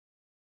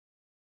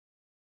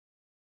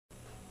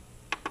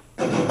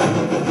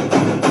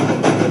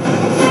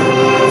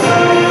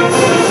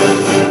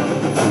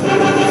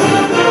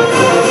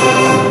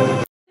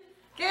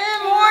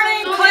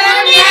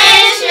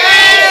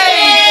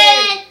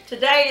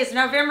Today is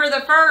November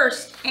the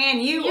 1st,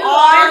 and you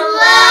are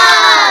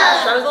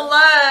loved. Show the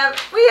love.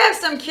 We have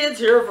some kids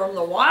here from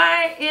the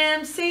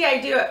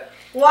YMCA. Do it.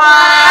 YMCA.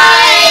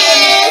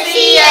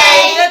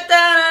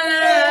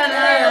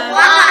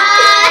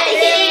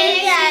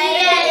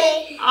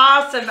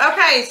 Awesome.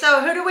 Okay,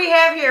 so who do we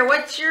have here?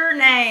 What's your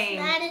name?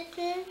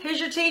 Madison. Who's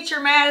your teacher,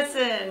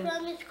 Madison?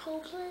 Miss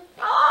Copeland.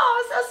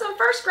 Oh, that's some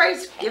first grade.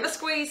 Give a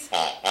squeeze.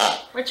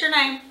 What's your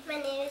name? My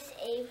name is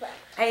Ava.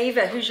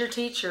 Ava. Who's your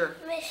teacher?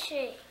 Miss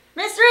Shree.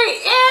 Miss Reed,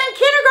 in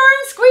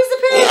kindergarten, squeeze the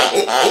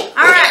pig.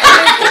 All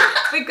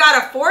right, we've got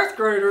a 4th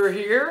grader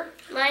here.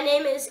 My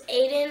name is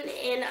Aiden,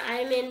 and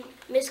I'm in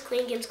Miss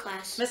Klingen's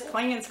class. Miss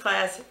Klingen's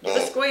class, give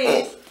a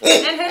squeeze.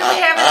 And who do we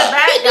have in the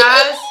back,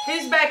 guys?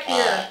 Who's back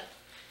here?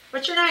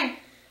 What's your name?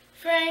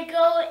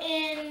 Franco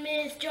in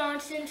Miss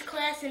Johnson's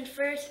class in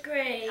 1st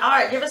grade. All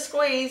right, give a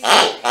squeeze.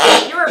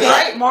 You were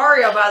great,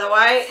 Mario, by the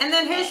way. And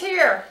then who's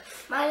here?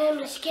 My name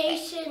is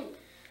Casey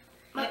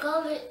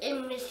McCullough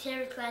in Miss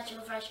Terry's class in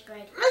 1st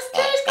grade. Miss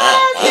Terry's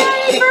class,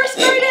 yay, 1st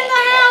grade in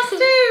the house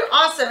too.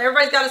 Awesome,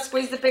 everybody's got to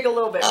squeeze the pig a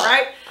little bit,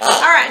 right?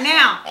 All right,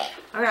 now,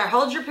 okay,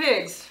 hold your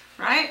pigs,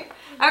 right?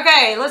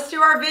 Okay, let's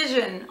do our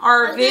vision.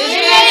 Our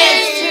vision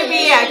is to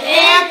be a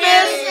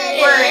campus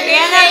where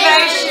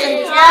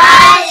innovation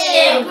thrives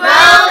and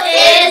growth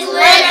is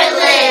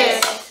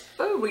limitless.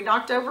 Ooh, we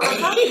knocked over our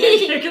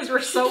pumpkin because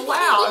we're so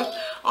loud.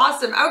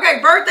 Awesome.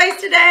 Okay, birthdays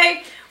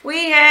today.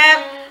 We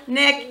have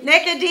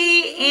Nika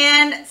D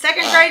in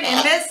 2nd grade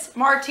in Miss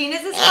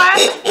Martinez's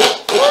class.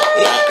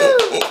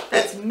 Woo!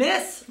 That's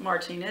Miss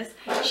Martinez.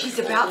 She's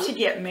about to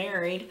get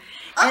married.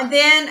 And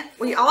then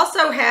we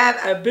also have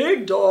a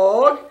big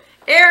dog,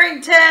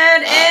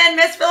 Arrington, in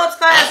Miss Phillips'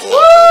 class. Woo!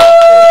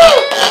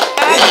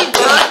 Happy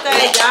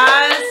birthday,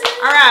 guys.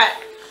 All right.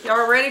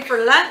 Y'all ready for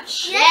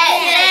lunch?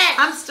 Yes.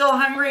 I'm still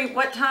hungry.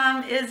 What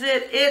time is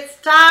it? It's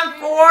time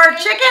for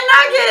chicken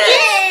nuggets.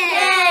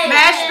 Yes.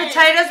 Mashed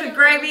potatoes with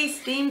gravy,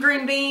 steamed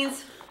green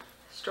beans,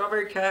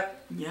 strawberry cup.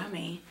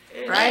 Yummy.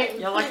 Right?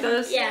 Y'all like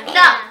those?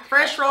 Yeah.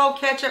 Fresh roll,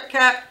 ketchup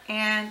cup,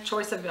 and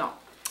choice of milk.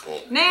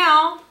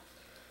 Now,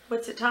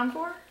 what's it time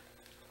for?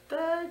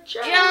 The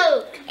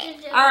joke.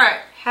 All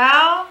right.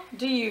 How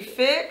do you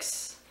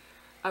fix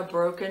a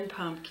broken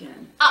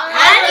pumpkin?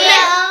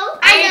 Aiden,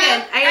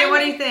 what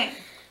do you think?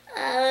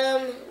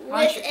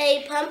 With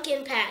a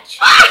pumpkin patch.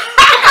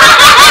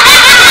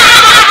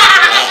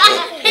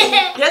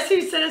 Guess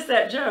who sent us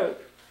that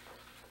joke?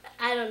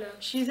 I don't know.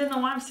 She's in the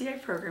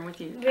YMCA program with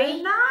you.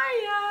 Really? Anaya.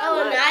 Oh,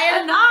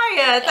 Anaya?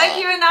 Anaya. Thank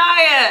you,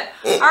 Anaya.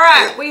 All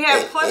right, we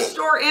have club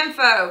store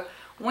info.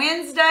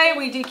 Wednesday,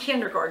 we do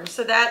kindergarten,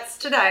 so that's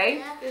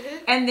today.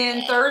 And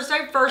then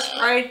Thursday, 1st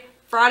grade,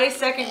 Friday,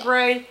 2nd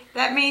grade.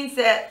 That means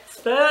that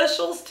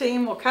specials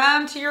team will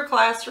come to your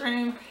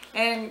classroom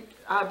and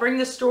bring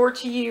the store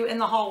to you in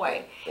the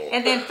hallway.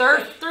 And then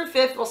 3rd through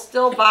 5th will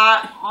still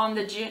buy in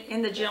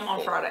the gym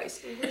on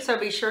Fridays. So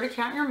be sure to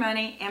count your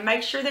money and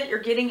make sure that you're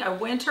getting a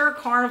winter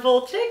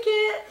carnival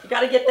ticket. You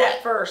got to get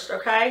that first,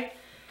 okay?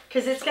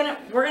 Because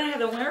we're gonna have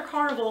the winter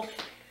carnival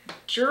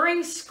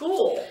during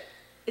school.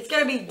 It's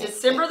gonna be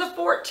December the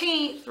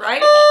 14th,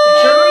 right?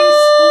 During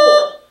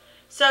school.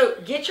 So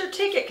get your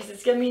ticket because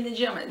it's gonna be in the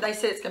gym. They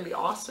say it's gonna be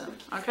awesome.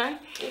 Okay.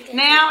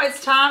 Now it's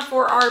time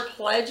for our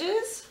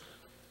pledges.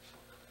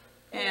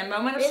 And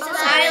moment of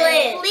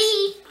silence.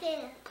 Please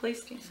stand.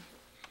 Please stand.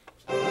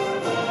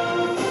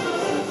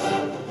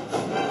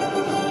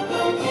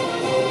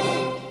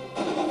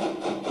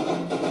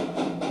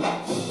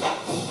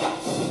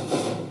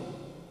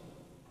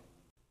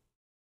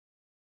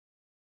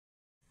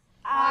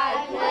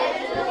 I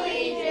pledge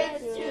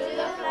allegiance to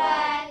the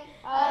flag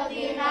of the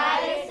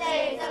United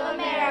States of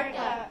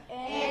America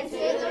and to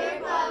the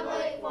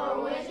republic for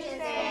which it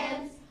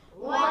stands,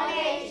 one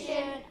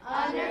nation,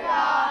 under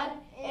God,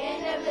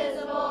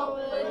 indivisible,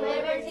 with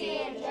liberty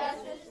and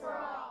justice for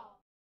all.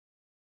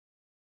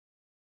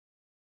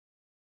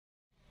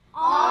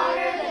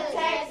 Honor the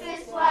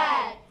Texas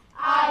flag.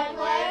 I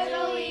pledge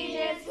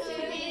allegiance to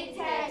the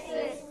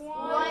Texas,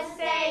 one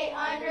state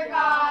under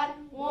God,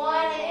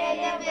 one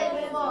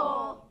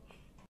indivisible.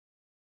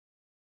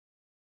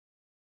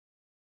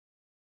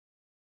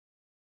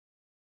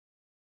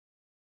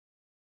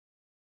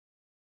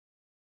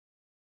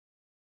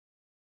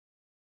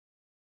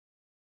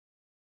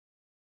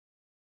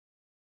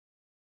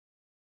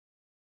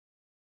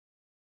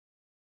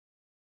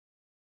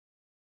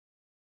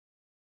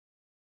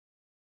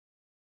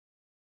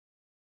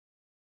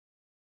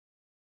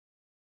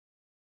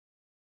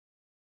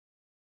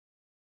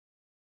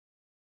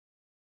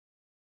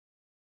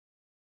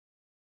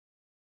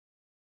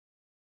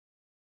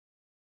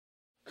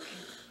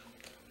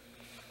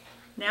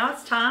 Now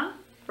it's time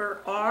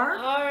for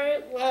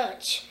Our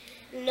lunch.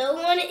 No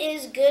one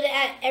is good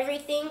at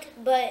everything,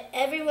 but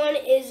everyone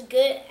is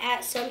good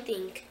at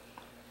something.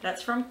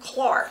 That's from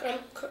Clark. From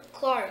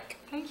Clark.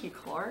 Thank you,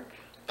 Clark.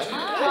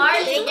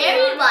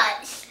 Very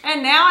much.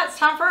 And now it's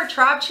time for a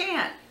tribe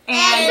chant.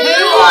 And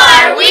who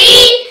are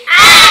we?